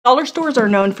Dollar stores are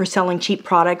known for selling cheap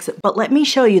products, but let me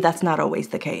show you that's not always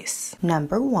the case.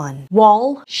 Number 1.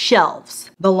 Wall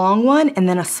shelves. The long one and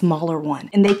then a smaller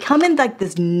one. And they come in like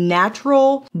this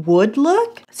natural wood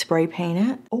look. Spray paint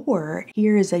it. Or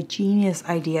here is a genius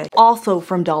idea. Also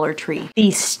from Dollar Tree.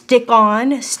 These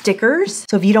stick-on stickers.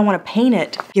 So if you don't want to paint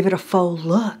it, give it a faux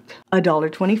look.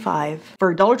 $1.25.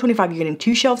 For $1.25, you're getting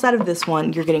 2 shelves out of this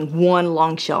one. You're getting 1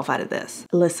 long shelf out of this.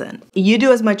 Listen, you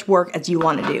do as much work as you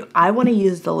want to do. I want to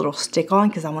use the little stick-on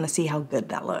because I want to see how good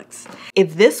that looks.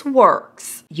 If this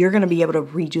works, you're going to be able to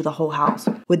redo the whole house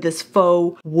with this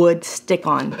faux wood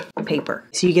stick-on paper.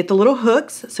 So you get the little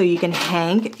hooks so you can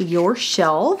hang your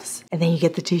shelves, and then you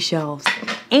get the 2 shelves.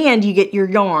 And you get your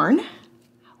yarn.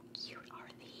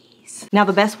 Now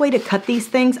the best way to cut these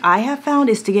things I have found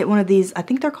is to get one of these, I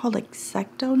think they're called like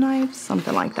secto knives,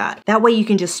 something like that. That way you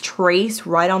can just trace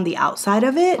right on the outside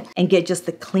of it and get just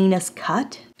the cleanest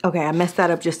cut. Okay, I messed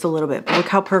that up just a little bit, but look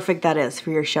how perfect that is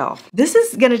for your shelf. This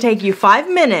is gonna take you 5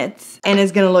 minutes and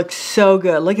it's gonna look so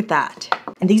good. Look at that.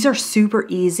 And these are super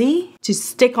easy to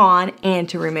stick on and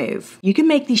to remove. You can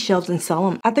make these shelves and sell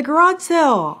them at the garage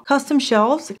sale. Custom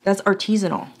shelves, that's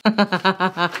artisanal.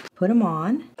 Put them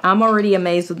on. I'm already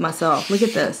amazed with myself. Look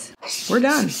at this. We're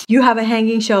done. You have a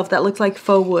hanging shelf that looks like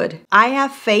faux wood. I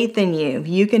have faith in you.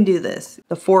 You can do this.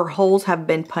 The 4 holes have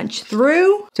been punched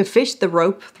through. To fish the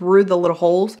rope through the little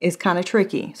holes is kind of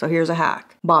tricky. So here's a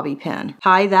hack. Bobby pin.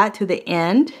 Tie that to the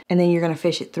end and then you're gonna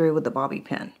fish it through with the bobby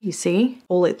pin. You see?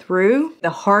 Pull it through.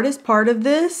 The hardest part of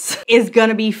this is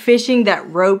gonna be fishing that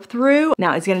rope through.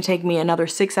 Now it's gonna take me another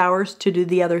 6 hours to do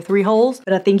the other 3 holes,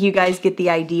 but I think you guys get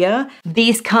the idea.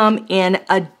 These come in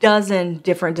a dozen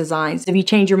different designs. If you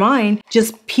change your mind,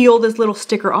 just peel this little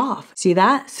sticker off. See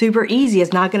that? Super easy.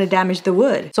 It's not gonna damage the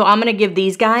wood. So I'm gonna give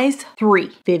these guys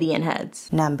 3 Vivian heads.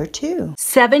 Number 2.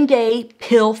 7-day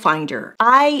pill finder.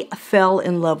 I fell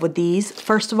in love with these,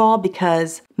 first of all,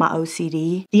 because my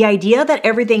OCD. The idea that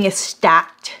everything is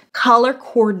stacked, color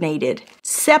coordinated,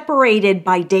 separated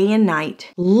by day and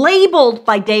night, labeled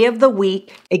by day of the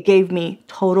week, it gave me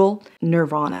total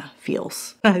nirvana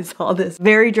feels. I saw this.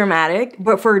 Very dramatic,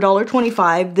 but for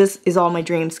 $1.25, this is all my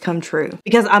dreams come true.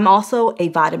 Because I'm also a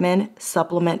vitamin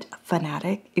supplement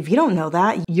fanatic. If you don't know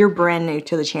that, you're brand new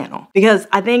to the channel. Because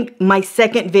I think my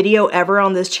second video ever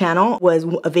on this channel was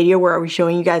a video where I was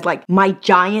showing you guys like my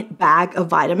giant bag of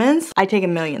vitamins. I take a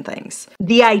million things.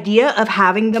 The idea of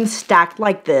having them stacked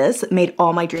like this made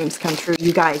all my dreams come true,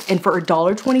 you guys. And for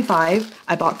 $1.25,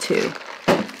 I bought 2.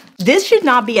 This should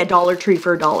not be at Dollar Tree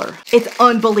for $1. It's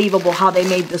unbelievable how they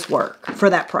made this work for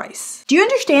that price. Do you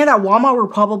understand that Walmart will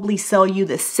probably sell you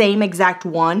the same exact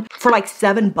one for like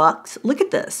 $7? Look at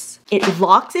this. It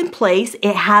locks in place.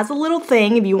 It has a little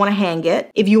thing if you want to hang it.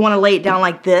 If you want to lay it down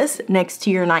like this next to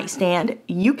your nightstand,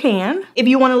 you can. If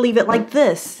you want to leave it like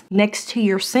this next to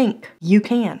your sink, you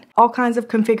can. All kinds of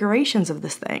configurations of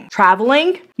this thing.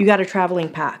 Traveling, you got a traveling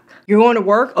pack. You're going to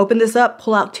work, open this up,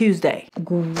 pull out Tuesday.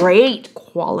 Great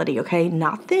quality, okay?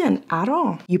 Not thin at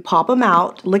all. You pop them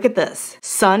out. Look at this.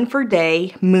 Sun for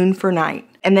day, moon for night.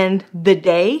 And then the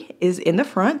day is in the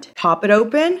front. Pop it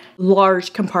open.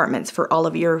 Large compartments for all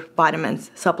of your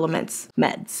vitamins, supplements,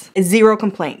 meds. 0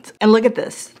 complaints. And look at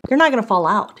this. They're not gonna fall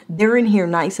out. They're in here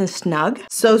nice and snug.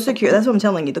 So secure. That's what I'm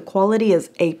telling you. The quality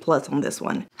is A+ on this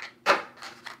one.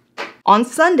 On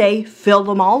Sunday, fill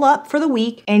them all up for the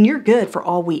week and you're good for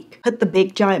all week. Put the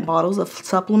big giant bottles of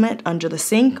supplement under the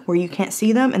sink where you can't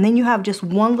see them, and then you have just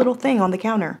one little thing on the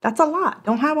counter. That's a lot.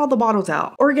 Don't have all the bottles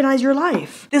out. Organize your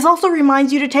life. This also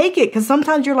reminds you to take it, because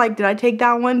sometimes you're like, did I take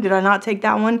that one? Did I not take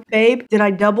that one? Babe, did I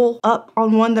double up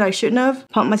on one that I shouldn't have?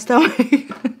 Pump my stomach.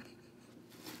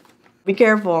 Be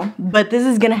careful. But this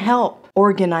is gonna help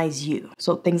organize you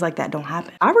so things like that don't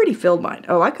happen. I already filled mine.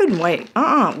 Oh, I couldn't wait.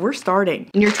 We're starting.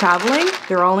 When you're traveling,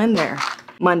 they're all in there.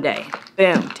 Monday,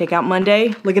 boom, take out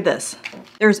Monday. Look at this.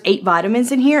 There's 8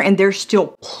 vitamins in here and there's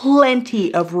still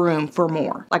plenty of room for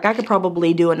more. Like I could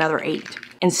probably do another 8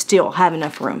 and still have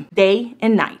enough room. Day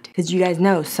and night. Because you guys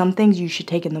know some things you should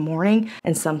take in the morning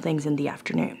and some things in the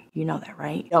afternoon. You know that,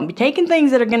 right? Don't be taking things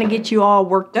that are gonna get you all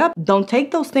worked up. Don't take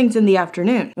those things in the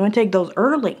afternoon. You wanna take those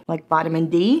early, like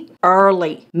vitamin D,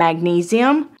 early.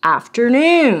 Magnesium,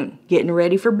 afternoon. Getting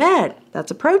ready for bed. That's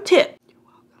a pro tip.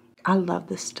 I love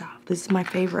this stuff. This is my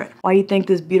favorite. Why do you think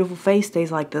this beautiful face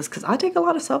stays like this? Because I take a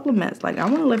lot of supplements. Like, I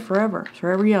want to live forever.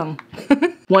 Forever young.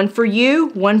 One for you,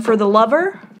 one for the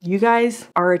lover. You guys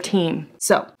are a team.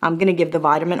 So I'm gonna give the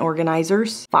vitamin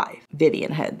organizers 5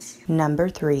 Vivian heads. Number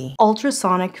 3.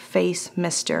 Ultrasonic Face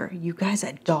Mister. You guys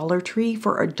at Dollar Tree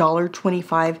for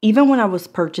 $1.25. Even when I was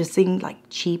purchasing like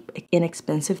cheap,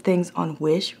 inexpensive things on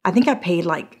Wish, I think I paid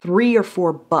like $3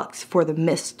 or $4 for the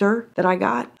mister that I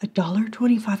got.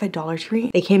 $1.25 at Dollar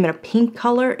Tree. They came in a pink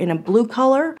color, in a blue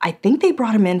color. I think they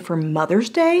brought them in for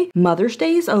Mother's Day. Mother's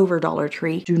Day is over, Dollar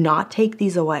Tree. Do not take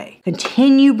these away.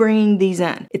 Continue bringing these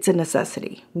in. It's a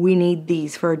necessity. We need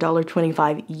these for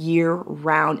 $1.25 year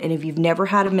round. And if you've never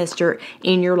had a mister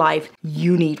in your life,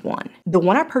 you need one. The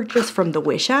one I purchased from the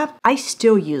Wish app, I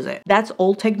still use it. That's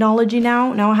old technology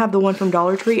now. Now I have the one from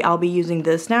Dollar Tree. I'll be using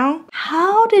this now.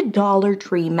 How did Dollar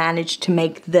Tree manage to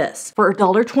make this for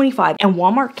 $1.25 and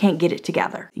Walmart can't get it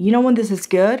together? You know when this is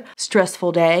good?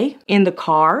 Stressful day, in the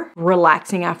car,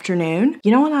 relaxing afternoon.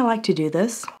 You know when I like to do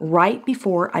this? Right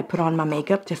before I put on my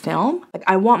makeup to film. Like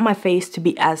I want my face to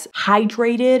be as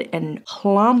hydrated and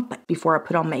plump before I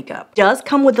put on makeup. Does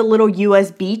come with a little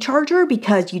USB charger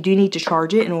because you do need to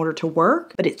charge it in order to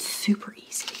work, but it's super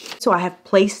easy. So I have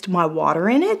placed my water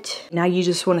in it. Now you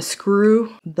just want to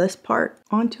screw this part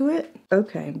onto it.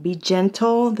 Okay, be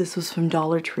gentle. This was from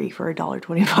Dollar Tree for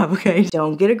 $1.25, okay?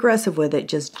 Don't get aggressive with it.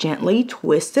 Just gently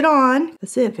twist it on.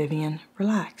 That's it, Vivian.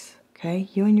 Relax. Okay,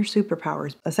 you and your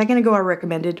superpowers. A second ago, I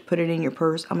recommended to put it in your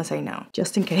purse. I'm gonna say no,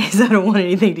 just in case I don't want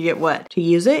anything to get wet. To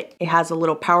use it, it has a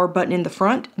little power button in the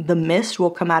front. The mist will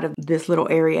come out of this little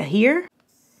area here.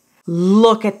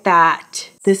 Look at that.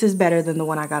 This is better than the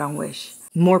one I got on Wish.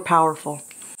 More powerful.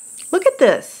 Look at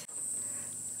this.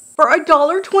 For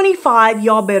 $1.25,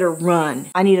 y'all better run.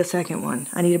 I need a second one.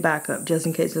 I need a backup just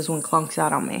in case this one clunks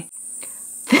out on me.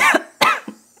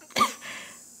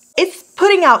 It's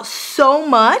putting out so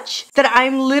much that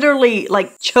I'm literally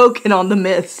like choking on the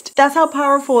mist. That's how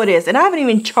powerful it is. And I haven't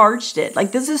even charged it.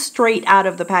 Like this is straight out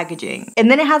of the packaging.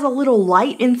 And then it has a little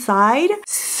light inside.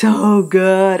 So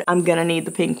good. I'm gonna need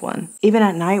the pink one. Even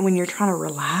at night when you're trying to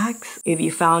relax, if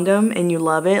you found them and you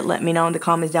love it, let me know in the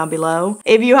comments down below.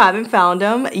 If you haven't found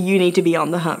them, you need to be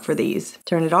on the hunt for these.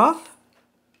 Turn it off.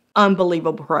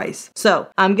 Unbelievable price. So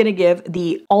I'm gonna give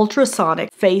the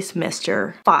Ultrasonic Face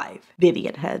Mister 5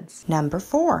 Vivian heads. Number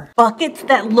 4. Buckets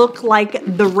that look like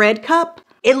the red cup.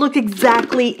 It looked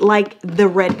exactly like the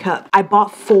red cup. I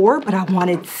bought 4, but I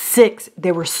wanted 6.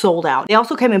 They were sold out. They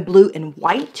also came in blue and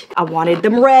white. I wanted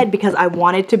them red because I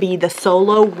wanted to be the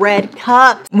solo red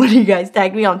cup. When you guys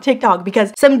tag me on TikTok,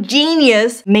 because some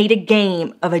genius made a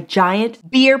game of a giant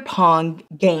beer pong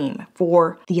game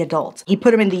for the adults. He put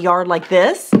them in the yard like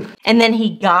this, and then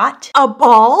he got a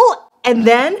ball, and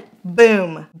then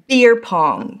boom, beer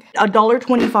pong.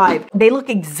 $1.25. They look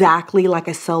exactly like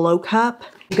a solo cup.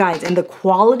 Guys, and the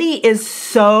quality is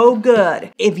so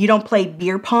good. If you don't play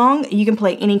beer pong, you can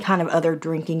play any kind of other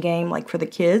drinking game, like for the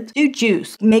kids. Do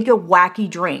juice, make a wacky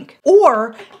drink.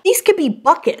 Or these could be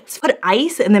buckets. Put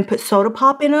ice and then put soda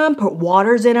pop in them, put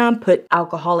waters in them, put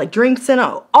alcoholic drinks in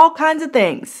them, all kinds of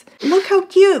things. Look how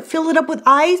cute. Fill it up with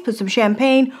ice, put some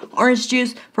champagne, orange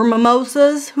juice for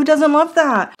mimosas. Who doesn't love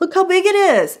that? Look how big it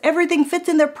is. Everything fits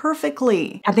in there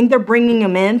perfectly. I think they're bringing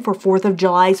them in for 4th of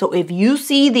July, so if you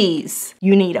see these,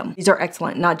 you need them. These are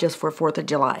excellent, not just for 4th of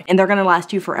July. And they're gonna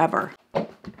last you forever.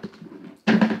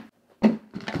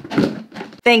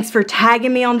 Thanks for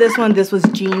tagging me on this one. This was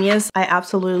genius. I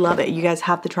absolutely love it. You guys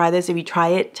have to try this. If you try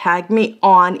it, tag me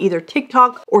on either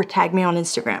TikTok or tag me on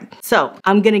Instagram. So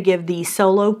I'm gonna give the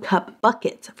Solo Cup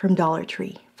Buckets from Dollar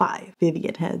Tree 5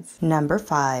 Vivian heads. Number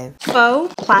 5.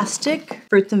 Faux plastic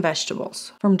fruits and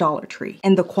vegetables from Dollar Tree.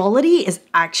 And the quality is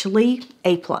actually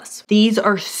A+. These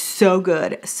are so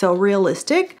good, so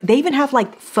realistic. They even have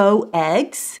like faux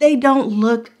eggs. They don't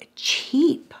look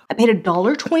cheap. I paid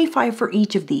 $1.25 for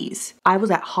each of these. I was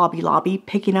at Hobby Lobby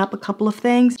picking up a couple of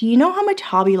things. Do you know how much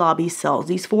Hobby Lobby sells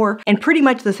these for? And pretty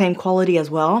much the same quality as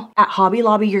well. At Hobby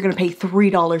Lobby, you're gonna pay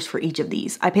 $3 for each of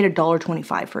these. I paid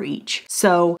 $1.25 for each.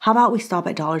 So how about we stop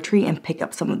at Dollar Tree and pick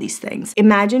up some of these things?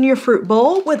 Imagine your fruit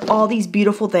bowl with all these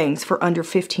beautiful things for under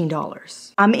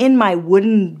 $15. I'm in my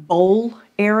wooden bowl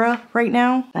era right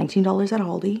now. $19 at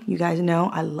Aldi. You guys know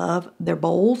I love their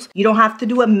bowls. You don't have to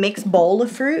do a mixed bowl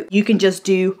of fruit. You can just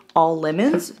do all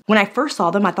lemons. When I first saw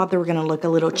them, I thought they were gonna look a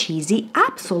little cheesy.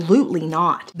 Absolutely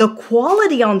not. The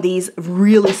quality on these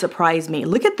really surprised me.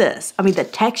 Look at this. I mean, the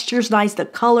texture's nice, the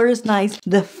color is nice,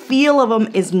 the feel of them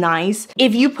is nice.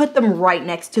 If you put them right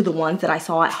next to the ones that I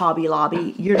saw at Hobby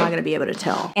Lobby, you're not gonna be able to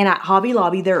tell. And at Hobby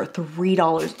Lobby, they're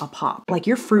 $3 a pop. Like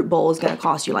your fruit bowl is gonna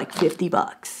cost you like 50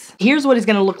 bucks. Here's what it's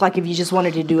gonna look like if you just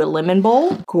wanted to do a lemon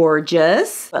bowl.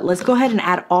 Gorgeous. But let's go ahead and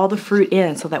add all the fruit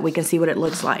in so that we can see what it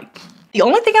looks like. The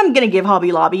only thing I'm gonna give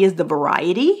Hobby Lobby is the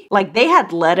variety. Like they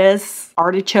had lettuce,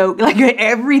 artichoke, like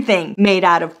everything made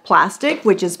out of plastic,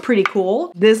 which is pretty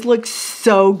cool. This looks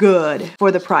so good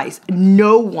for the price.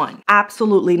 No one,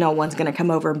 absolutely no one's gonna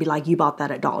come over and be like, you bought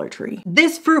that at Dollar Tree.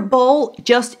 This fruit bowl,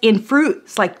 just in fruit,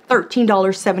 it's like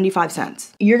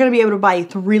 $13.75. You're gonna be able to buy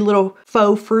 3 little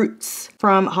faux fruits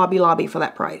from Hobby Lobby for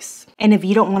that price. And if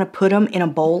you don't want to put them in a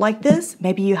bowl like this,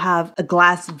 maybe you have a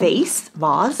glass vase,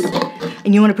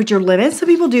 and you want to put your lemons. Some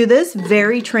people do this.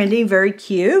 Very trendy, very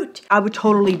cute. I would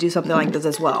totally do something like this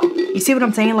as well. You see what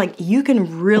I'm saying? Like you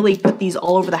can really put these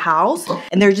all over the house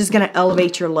and they're just going to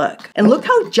elevate your look. And look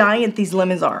how giant these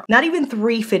lemons are. Not even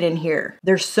 3 fit in here.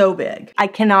 They're so big. I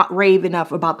cannot rave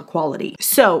enough about the quality.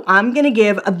 So I'm going to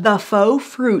give the faux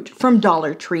fruit from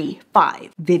Dollar Tree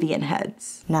 5 Vivian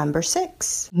heads. Number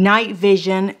 6. Night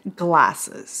vision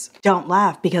glasses. Don't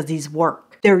laugh because these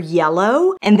work. They're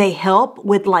yellow and they help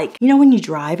with, like, you know, when you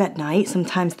drive at night,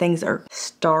 sometimes things are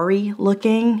starry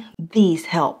looking. These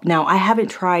help. Now, I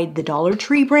haven't tried the Dollar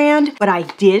Tree brand, but I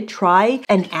did try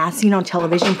an As Seen on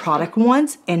Television product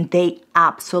once and they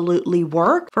absolutely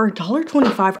work. For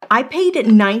 $1.25, I paid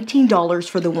 $19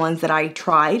 for the ones that I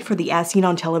tried for the As Seen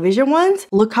on Television ones.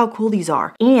 Look how cool these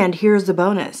are. And here's the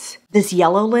bonus. This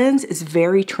yellow lens is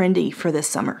very trendy for this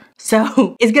summer.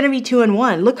 So it's gonna be 2 in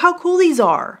 1. Look how cool these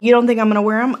are. You don't think I'm gonna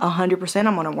wear them? 100%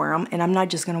 I'm gonna wear them, and I'm not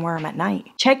just gonna wear them at night.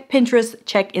 Check Pinterest,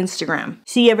 check Instagram.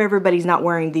 See if everybody's not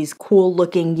wearing these cool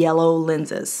looking yellow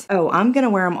lenses. Oh, I'm gonna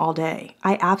wear them all day.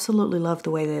 I absolutely love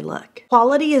the way they look.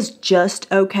 Quality is just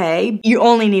okay. You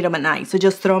only need them at night, so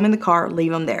just throw them in the car,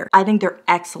 leave them there. I think they're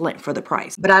excellent for the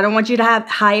price, but I don't want you to have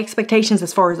high expectations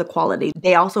as far as the quality.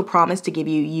 They also promise to give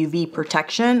you UV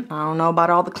protection. I don't know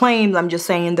about all the claims. I'm just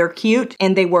saying they're cute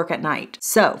and they work at night.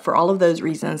 So for all of those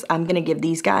reasons, I'm gonna give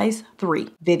these guys 3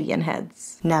 Vivian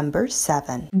heads. Number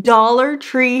 7. Dollar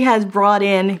Tree has brought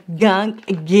in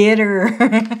Gunk Getter.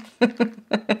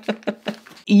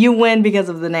 You win because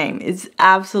of the name. It's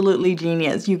absolutely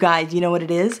genius. You guys, you know what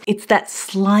it is? It's that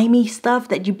slimy stuff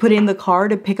that you put in the car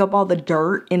to pick up all the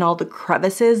dirt and all the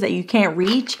crevices that you can't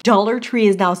reach. Dollar Tree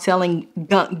is now selling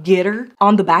Gunk Getter.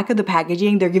 On the back of the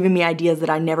packaging, they're giving me ideas that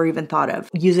I never even thought of.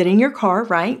 Use it in your car,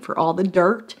 right? For all the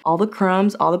dirt, all the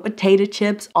crumbs, all the potato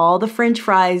chips, all the french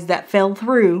fries that fell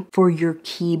through. For your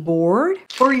keyboard,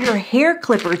 for your hair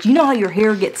clippers. You know how your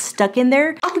hair gets stuck in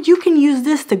there? Oh, you can use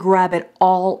this to grab it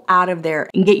all out of there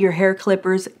and get your hair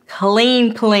clippers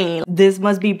clean. This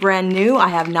must be brand new. I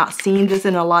have not seen this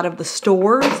in a lot of the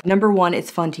stores. Number 1, it's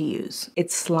fun to use.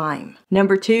 It's slime.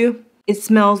 Number 2, it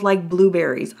smells like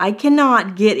blueberries. I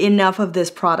cannot get enough of this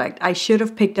product. I should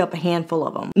have picked up a handful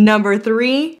of them. Number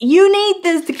 3, you need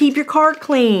this to keep your car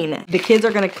clean. The kids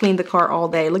are gonna clean the car all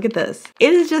day. Look at this.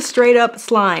 It is just straight up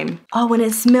slime. Oh, and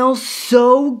it smells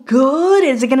so good.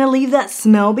 Is it gonna leave that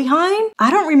smell behind? I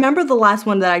don't remember the last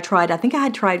one that I tried. I think I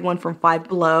had tried one from Five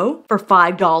Below for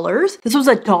 $5. This was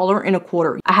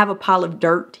 $1.25. I have a pile of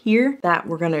dirt here that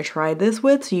we're gonna try this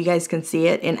with so you guys can see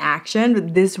it in action.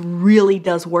 But this really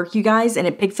does work, you guys, and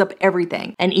it picks up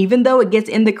everything. And even though it gets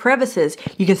in the crevices,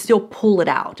 you can still pull it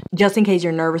out, just in case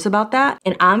you're nervous about that.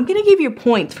 And I'm gonna give you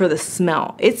points for the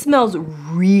smell. It smells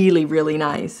really, really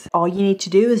nice. All you need to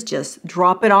do is just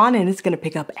drop it on and it's gonna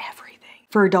pick up everything.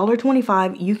 For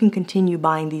 $1.25, you can continue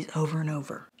buying these over and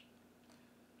over.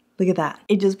 Look at that.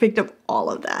 It just picked up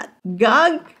all of that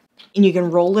gunk. And you can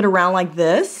roll it around like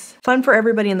this. Fun for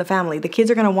everybody in the family. The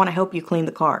kids are gonna wanna help you clean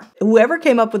the car. Whoever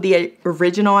came up with the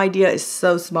original idea is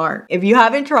so smart. If you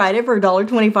haven't tried it for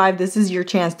 $1.25, this is your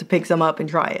chance to pick some up and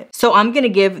try it. So I'm gonna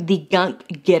give the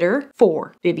Gunk Getter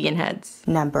 4 Vivian heads.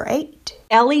 Number 8.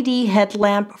 LED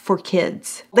headlamp for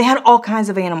kids. They had all kinds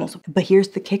of animals, but here's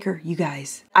the kicker, you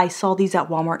guys. I saw these at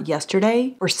Walmart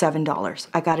yesterday for $7.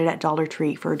 I got it at Dollar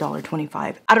Tree for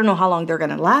 $1.25. I don't know how long they're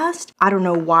gonna last. I don't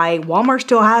know why Walmart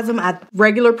still has them at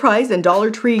regular price and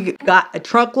Dollar Tree got a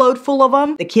truckload full of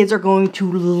them. The kids are going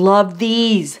to love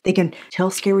these. They can tell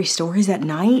scary stories at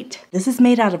night. This is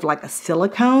made out of like a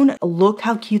silicone. Look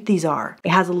how cute these are.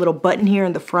 It has a little button here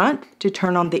in the front to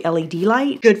turn on the LED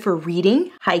light. Good for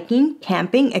reading, hiking,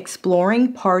 camping,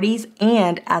 exploring, parties,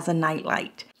 and as a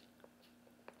nightlight.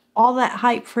 All that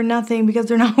hype for nothing because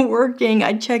they're not working.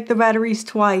 I checked the batteries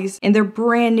twice and they're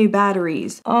brand new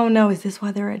batteries. Oh no, is this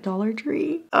why they're at Dollar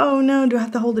Tree? Oh no, do I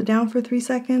have to hold it down for 3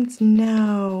 seconds?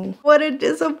 No. What a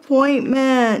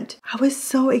disappointment. I was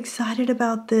so excited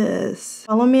about this.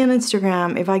 Follow me on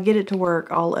Instagram. If I get it to work,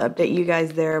 I'll update you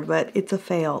guys there, but it's a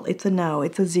fail. It's a no.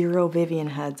 It's a 0 Vivian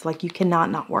heads. Like, you cannot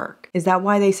not work. Is that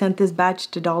why they sent this batch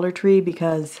to Dollar Tree?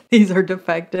 Because these are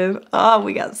defective? Oh,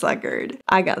 we got suckered.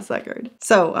 I got suckered.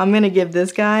 So I'm gonna give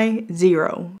this guy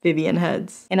 0 Vivian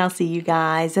heads. And I'll see you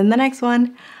guys in the next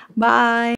one. Bye.